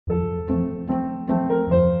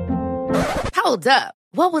Hold up.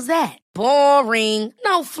 What was that? Boring.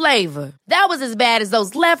 No flavor. That was as bad as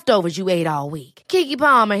those leftovers you ate all week. Keke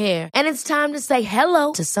Palmer here, and it's time to say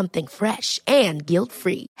hello to something fresh and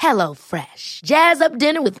guilt-free. Hello Fresh. Jazz up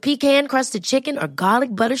dinner with pecan-crusted chicken or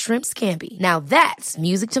garlic butter shrimp scampi. Now that's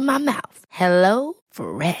music to my mouth. Hello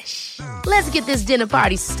Fresh. Let's get this dinner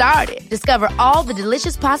party started. Discover all the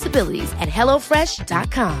delicious possibilities at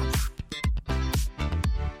hellofresh.com.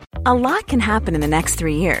 A lot can happen in the next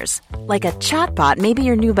 3 years. Like a chatbot may be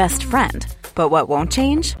your new best friend. But what won't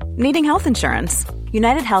change? Needing health insurance.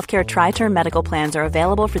 United Healthcare Tri-Term Medical Plans are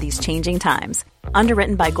available for these changing times.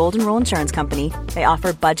 Underwritten by Golden Rule Insurance Company, they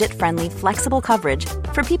offer budget-friendly, flexible coverage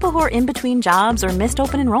for people who are in between jobs or missed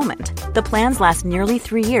open enrollment. The plans last nearly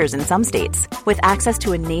 3 years in some states, with access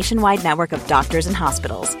to a nationwide network of doctors and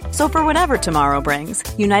hospitals. So for whatever tomorrow brings,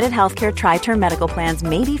 United Healthcare Tri-Term Medical Plans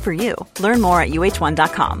may be for you. Learn more at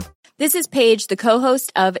uh1.com. This is Paige, the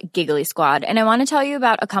co-host of Giggly Squad, and I want to tell you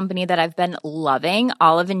about a company that I've been loving,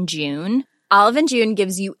 Olive & June. Olive & June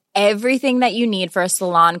gives you everything that you need for a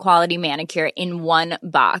salon-quality manicure in one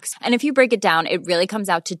box. And if you break it down, it really comes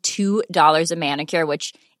out to $2 a manicure,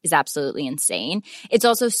 which is absolutely insane. It's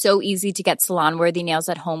also so easy to get salon-worthy nails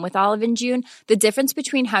at home with Olive & June. The difference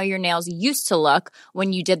between how your nails used to look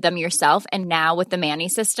when you did them yourself and now with the Mani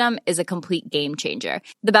system is a complete game changer.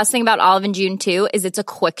 The best thing about Olive & June, too, is it's a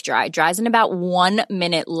quick dry. Dries in about 1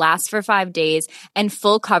 minute, lasts for 5 days, and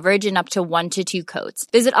full coverage in up to 1 to 2 coats.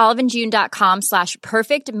 Visit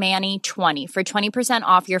oliveandjune.com/perfectmani20 for 20%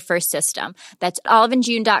 off your first system. That's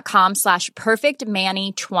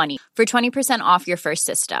oliveandjune.com/perfectmani20 for 20% off your first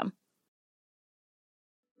system.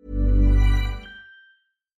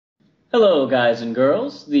 Hello, guys and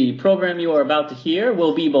girls. The program you are about to hear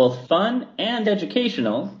will be both fun and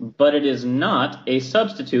educational, but it is not a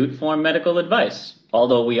substitute for medical advice.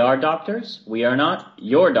 Although we are doctors, we are not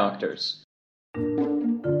your doctors.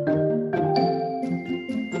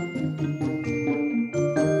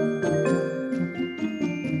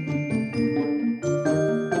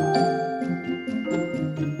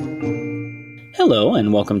 Hello,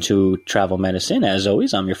 and welcome to Travel Medicine. As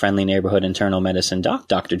always, I'm your friendly neighborhood internal medicine doc,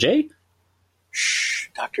 Dr. J. Shh,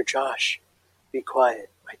 Dr. Josh, be quiet.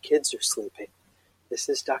 My kids are sleeping. This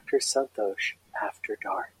is Dr. Santosh, After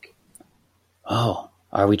Dark. Oh,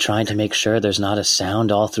 are we trying to make sure there's not a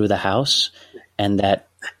sound all through the house and that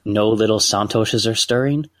no little Santoshes are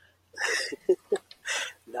stirring?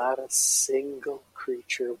 Not a single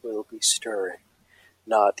creature will be stirring.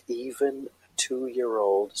 Not even a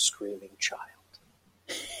 2-year-old screaming child.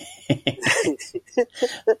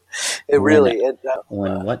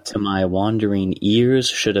 When what to my wandering ears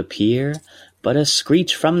should appear but a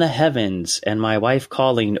screech from the heavens and my wife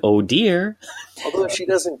calling, "Oh dear." Although she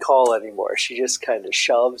doesn't call anymore. She just kind of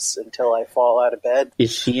shoves until I fall out of bed.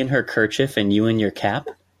 Is she in her kerchief and you in your cap?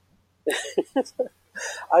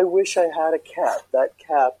 I wish I had a cap. That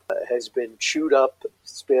cap has been chewed up,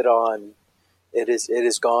 spit on. It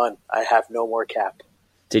is gone. I have no more cap.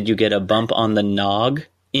 Did you get a bump on the nog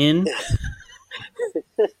in?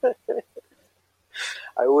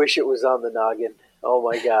 I wish it was on the noggin. Oh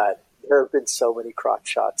my God. There have been so many crotch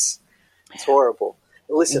shots. It's horrible.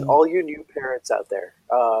 Listen, all you new parents out there,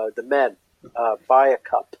 the men, buy a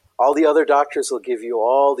cup. All the other doctors will give you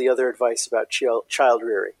all the other advice about child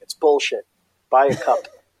rearing. It's bullshit. Buy a cup.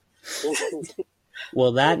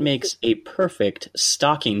 Well, that makes a perfect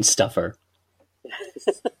stocking stuffer.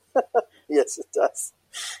 Yes, it does.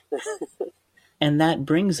 And that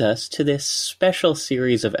brings us to this special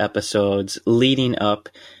series of episodes leading up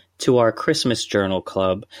to our Christmas Journal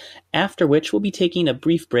Club, after which we'll be taking a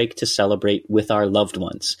brief break to celebrate with our loved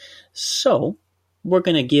ones. So, we're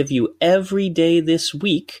going to give you every day this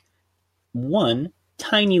week one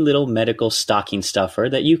tiny little medical stocking stuffer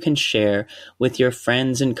that you can share with your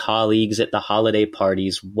friends and colleagues at the holiday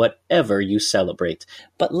parties, whatever you celebrate.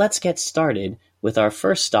 But let's get started with our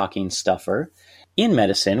first stocking stuffer. In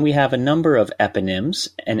medicine, we have a number of eponyms,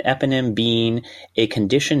 an eponym being a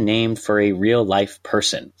condition named for a real-life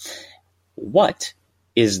person. What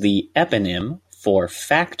is the eponym for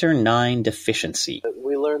factor IX deficiency?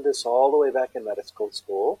 We learned this all the way back in medical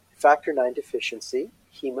school. Factor IX deficiency,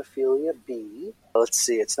 hemophilia B. Let's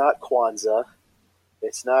see, it's not Kwanzaa,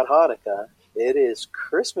 it's not Hanukkah, it is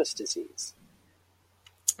Christmas disease.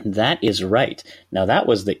 That is right. Now that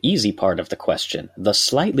was the easy part of the question. The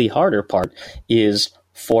slightly harder part is,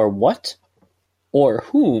 for what or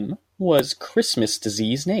whom was Christmas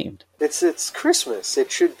disease named? It's Christmas.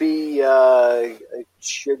 It should be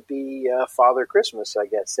Father Christmas, I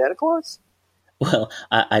guess. Santa Claus? Well,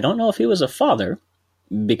 I don't know if he was a father,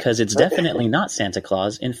 because it's definitely not Santa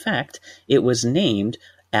Claus. In fact, it was named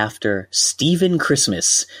after Stephen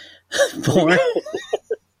Christmas, born...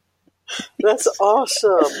 That's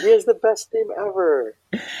awesome. He has the best name ever.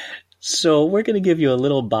 So we're going to give you a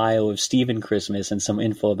little bio of Stephen Christmas and some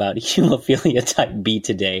info about hemophilia type B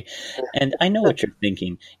today. And I know what you're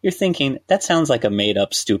thinking. You're thinking, that sounds like a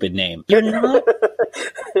made-up stupid name. You're not...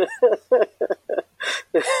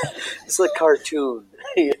 It's like cartoon.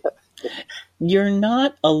 Yeah. You're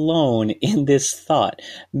not alone in this thought,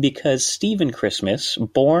 because Stephen Christmas,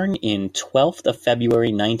 born in 12th of February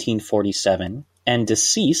 1947 and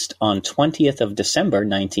deceased on 20th of December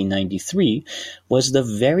 1993, was the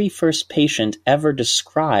very first patient ever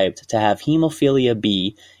described to have hemophilia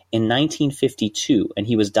B in 1952, and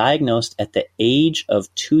he was diagnosed at the age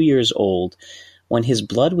of 2 years old. When his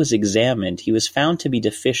blood was examined, he was found to be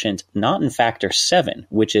deficient not in factor VII,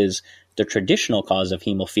 which is the traditional cause of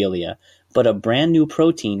hemophilia, but a brand new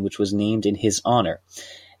protein which was named in his honor.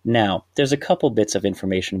 Now, there's a couple bits of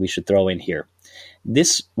information we should throw in here.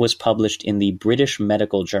 This was published in the British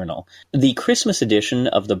Medical Journal. The Christmas edition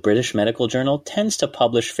of the British Medical Journal tends to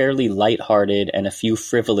publish fairly lighthearted and a few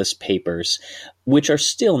frivolous papers, which are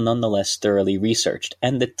still nonetheless thoroughly researched,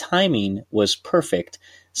 and the timing was perfect.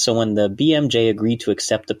 So when the BMJ agreed to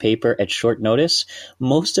accept the paper at short notice,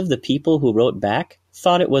 most of the people who wrote back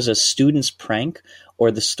thought it was a student's prank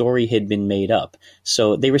or the story had been made up.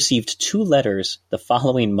 So they received 2 letters the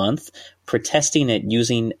following month protesting it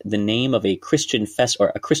using the name of a Christian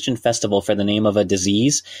festival for the name of a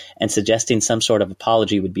disease and suggesting some sort of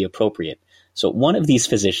apology would be appropriate. So one of these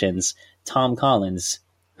physicians, Tom Collins,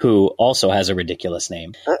 who also has a ridiculous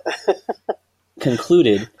name,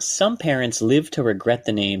 concluded, some parents live to regret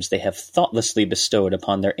the names they have thoughtlessly bestowed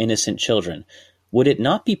upon their innocent children. Would it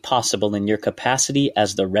not be possible in your capacity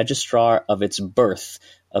as the registrar of its birth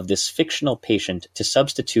of this fictional patient to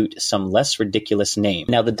substitute some less ridiculous name?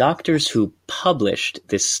 Now, the doctors who published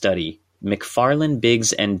this study, McFarlane,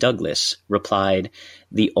 Biggs, and Douglas, replied,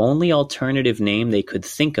 the only alternative name they could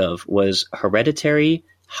think of was hereditary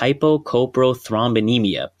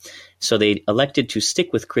hypocoprothrombonemia. So they elected to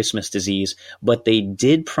stick with Christmas disease, but they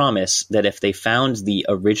did promise that if they found the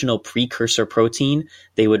original precursor protein,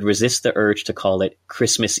 they would resist the urge to call it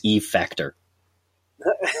Christmas Eve factor.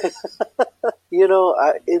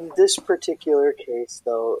 In this particular case,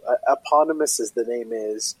 though, eponymous as the name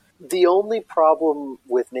is, the only problem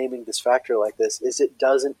with naming this factor like this is it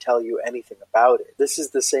doesn't tell you anything about it. This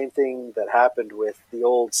is the same thing that happened with the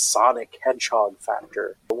old Sonic Hedgehog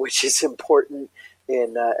factor, which is important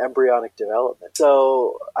in embryonic development.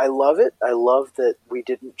 So I love it. I love that we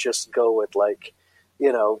didn't just go with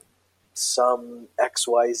some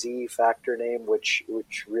XYZ factor name, which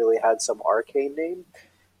really had some arcane name.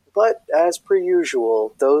 But as per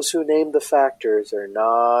usual, those who name the factors are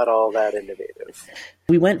not all that innovative.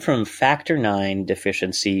 We went from factor IX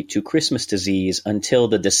deficiency to Christmas disease until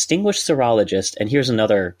the distinguished serologist, and here's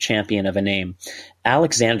another champion of a name,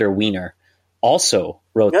 Alexander Wiener, also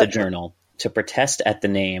wrote the journal to protest at the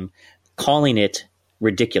name, calling it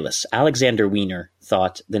ridiculous. Alexander Wiener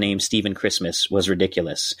thought the name Stephen Christmas was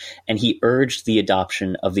ridiculous, and he urged the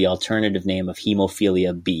adoption of the alternative name of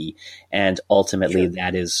hemophilia B, and ultimately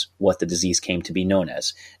that is what the disease came to be known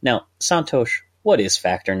as. Now, Santosh, what is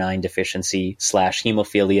factor IX deficiency /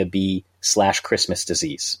 hemophilia B / Christmas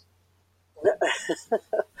disease?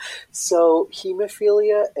 So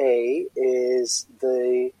hemophilia A is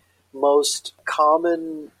the most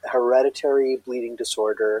common hereditary bleeding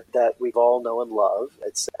disorder that we all know and love.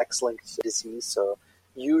 It's X-linked disease, so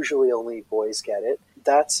usually only boys get it.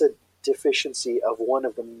 That's a deficiency of one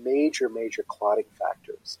of the major clotting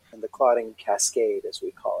factors, and the clotting cascade, as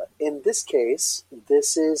we call it. In this case,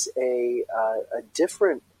 this is a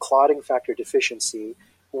different clotting factor deficiency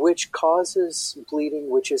which causes bleeding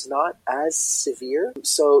which is not as severe.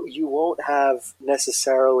 So you won't have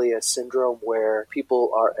necessarily a syndrome where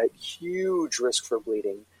people are at huge risk for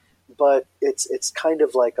bleeding, but it's kind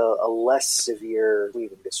of like a less severe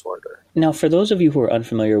bleeding disorder. Now, for those of you who are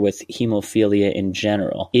unfamiliar with hemophilia in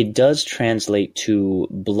general, it does translate to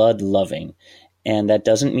blood-loving. And that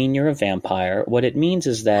doesn't mean you're a vampire. What it means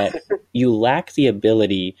is that you lack the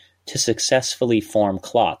ability to successfully form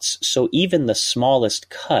clots. So even the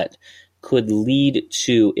smallest cut could lead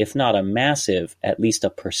to, if not a massive, at least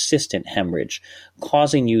a persistent hemorrhage,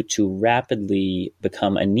 causing you to rapidly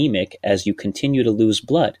become anemic as you continue to lose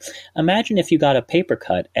blood. Imagine if you got a paper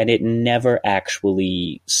cut and it never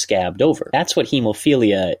actually scabbed over. That's what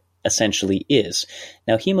hemophilia essentially is.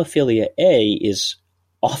 Now, hemophilia A is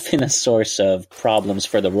often a source of problems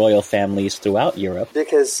for the royal families throughout Europe.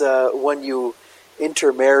 Because when you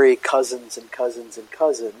intermarry cousins and cousins and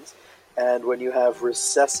cousins, And when you have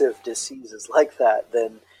recessive diseases like that,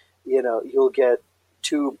 then, you'll get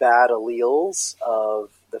two bad alleles of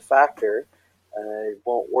the factor, and it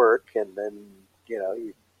won't work, and then,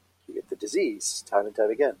 you get the disease time and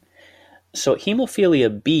time again. So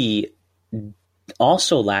hemophilia B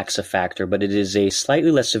also lacks a factor, but it is a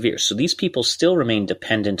slightly less severe. So these people still remain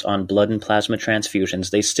dependent on blood and plasma transfusions.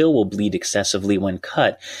 They still will bleed excessively when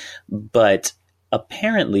cut, but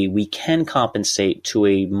apparently we can compensate to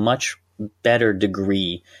a much better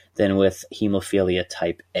degree than with hemophilia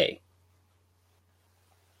type A.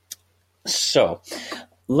 So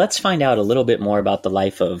let's find out a little bit more about the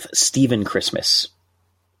life of Stephen Christmas.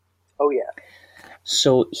 Oh, yeah.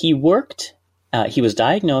 So he was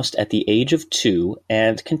diagnosed at the age of 2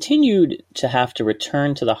 and continued to have to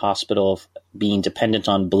return to the hospital being dependent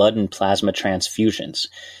on blood and plasma transfusions.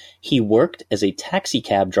 He worked as a taxi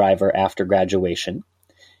cab driver after graduation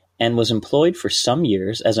and was employed for some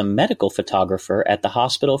years as a medical photographer at the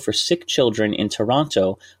Hospital for Sick Children in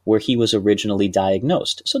Toronto, where he was originally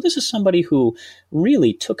diagnosed. So this is somebody who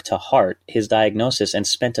really took to heart his diagnosis and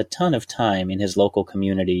spent a ton of time in his local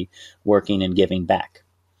community working and giving back.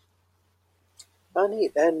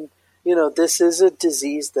 Neat. And, this is a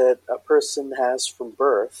disease that a person has from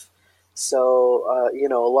birth. So,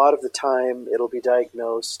 a lot of the time it'll be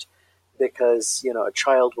diagnosed because, a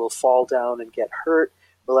child will fall down and get hurt.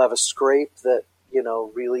 Will have a scrape that,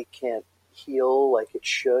 really can't heal like it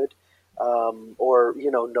should. Or,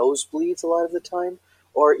 nosebleeds a lot of the time.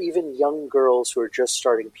 Or even young girls who are just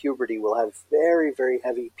starting puberty will have very, very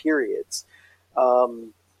heavy periods.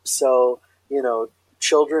 So,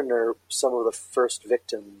 children are some of the first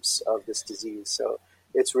victims of this disease. So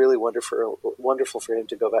it's really wonderful for him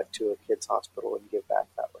to go back to a kid's hospital and give back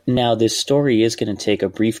that way. Now, this story is going to take a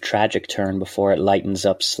brief tragic turn before it lightens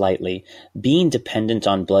up slightly. Being dependent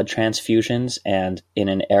on blood transfusions, and in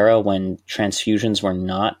an era when transfusions were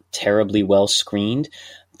not terribly well screened,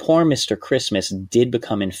 poor Mr. Christmas did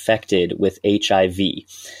become infected with HIV.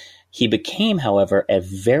 He became, however, a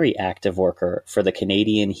very active worker for the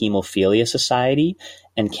Canadian Hemophilia Society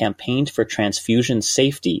and campaigned for transfusion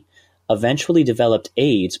safety, eventually developed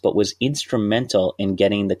AIDS, but was instrumental in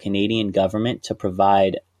getting the Canadian government to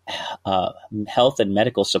provide health and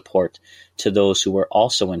medical support to those who were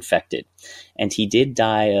also infected. And he did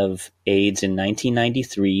die of AIDS in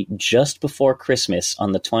 1993, just before Christmas,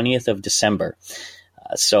 on the 20th of December.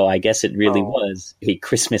 So I guess it really was a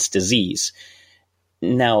Christmas disease.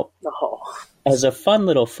 Now, as a fun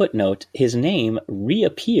little footnote, his name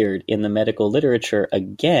reappeared in the medical literature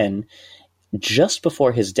again just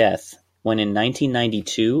before his death, when in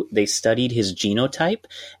 1992 they studied his genotype,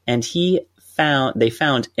 and they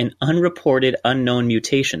found an unreported unknown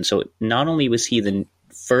mutation. So not only was he the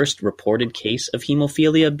first reported case of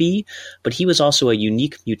hemophilia B, but he was also a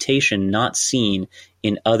unique mutation not seen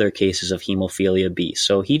in other cases of hemophilia B.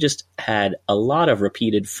 So he just had a lot of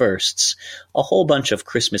repeated firsts, a whole bunch of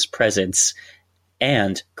Christmas presents,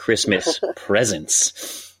 and Christmas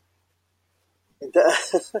presents.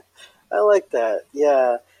 I like that.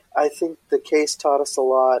 Yeah, I think the case taught us a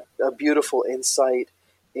lot, a beautiful insight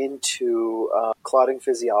into clotting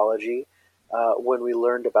physiology. When we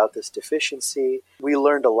learned about this deficiency, we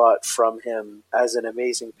learned a lot from him as an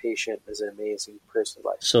amazing patient, as an amazing person.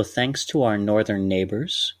 So thanks to our northern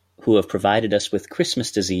neighbors who have provided us with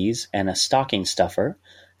Christmas disease and a stocking stuffer,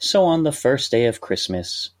 so on the first day of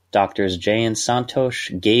Christmas, Doctors Jay and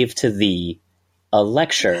Santosh gave to thee a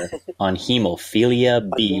lecture on hemophilia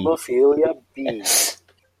B. Hemophilia B.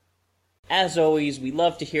 As always, we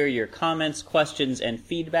love to hear your comments, questions, and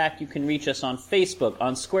feedback. You can reach us on Facebook,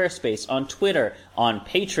 on Squarespace, on Twitter, on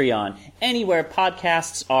Patreon, anywhere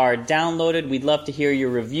podcasts are downloaded. We'd love to hear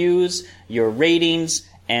your reviews, your ratings,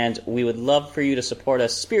 and we would love for you to support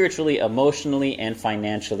us spiritually, emotionally, and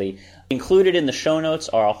financially. Included in the show notes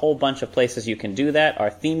are a whole bunch of places you can do that. Our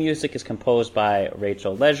theme music is composed by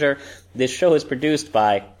Rachel Leisure. This show is produced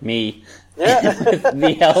by me,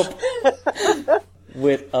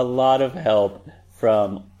 with a lot of help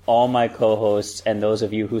from all my co-hosts and those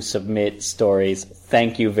of you who submit stories.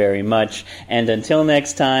 Thank you very much. And until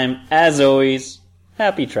next time, as always,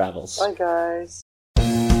 happy travels. Bye, guys.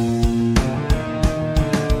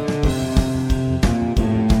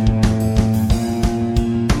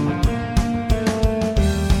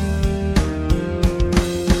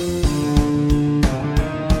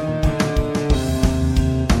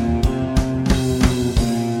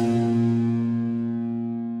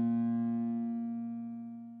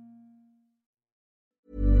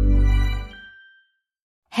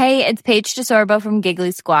 Hey, it's Paige DeSorbo from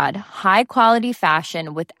Giggly Squad. High quality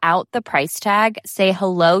fashion without the price tag. Say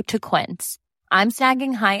hello to Quince. I'm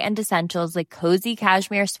snagging high-end essentials like cozy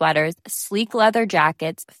cashmere sweaters, sleek leather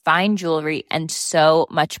jackets, fine jewelry, and so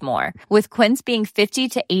much more. With Quince being 50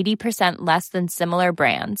 to 80% less than similar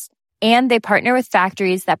brands. And they partner with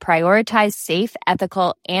factories that prioritize safe,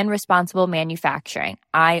 ethical, and responsible manufacturing.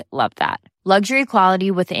 I love that. Luxury quality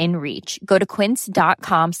within reach. Go to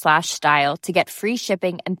quince.com/style to get free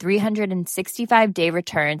shipping and 365-day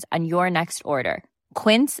returns on your next order.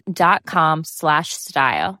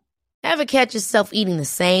 Quince.com/style. Ever catch yourself eating the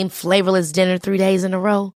same flavorless dinner 3 days in a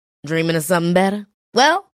row? Dreaming of something better?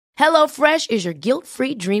 Well, HelloFresh is your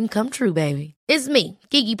guilt-free dream come true, baby. It's me,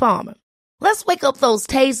 Keke Palmer. Let's wake up those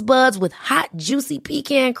taste buds with hot, juicy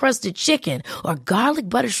pecan-crusted chicken or garlic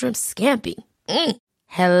butter shrimp scampi.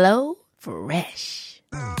 Hello Fresh.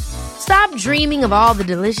 Stop dreaming of all the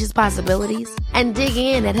delicious possibilities and dig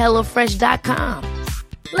in at HelloFresh.com.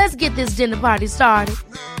 Let's get this dinner party started.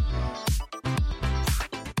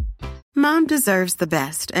 Mom deserves the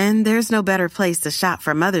best, and there's no better place to shop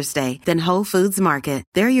for Mother's Day than Whole Foods Market.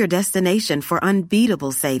 They're your destination for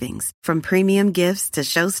unbeatable savings, from premium gifts to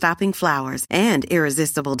show-stopping flowers and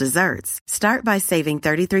irresistible desserts. Start by saving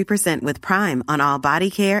 33% with Prime on all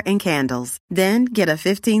body care and candles. Then get a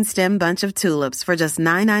 15-stem bunch of tulips for just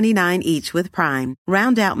 $9.99 each with Prime.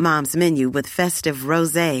 Round out Mom's menu with festive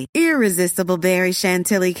rosé, irresistible berry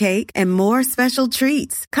chantilly cake, and more special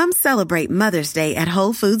treats. Come celebrate Mother's Day at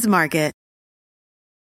Whole Foods Market.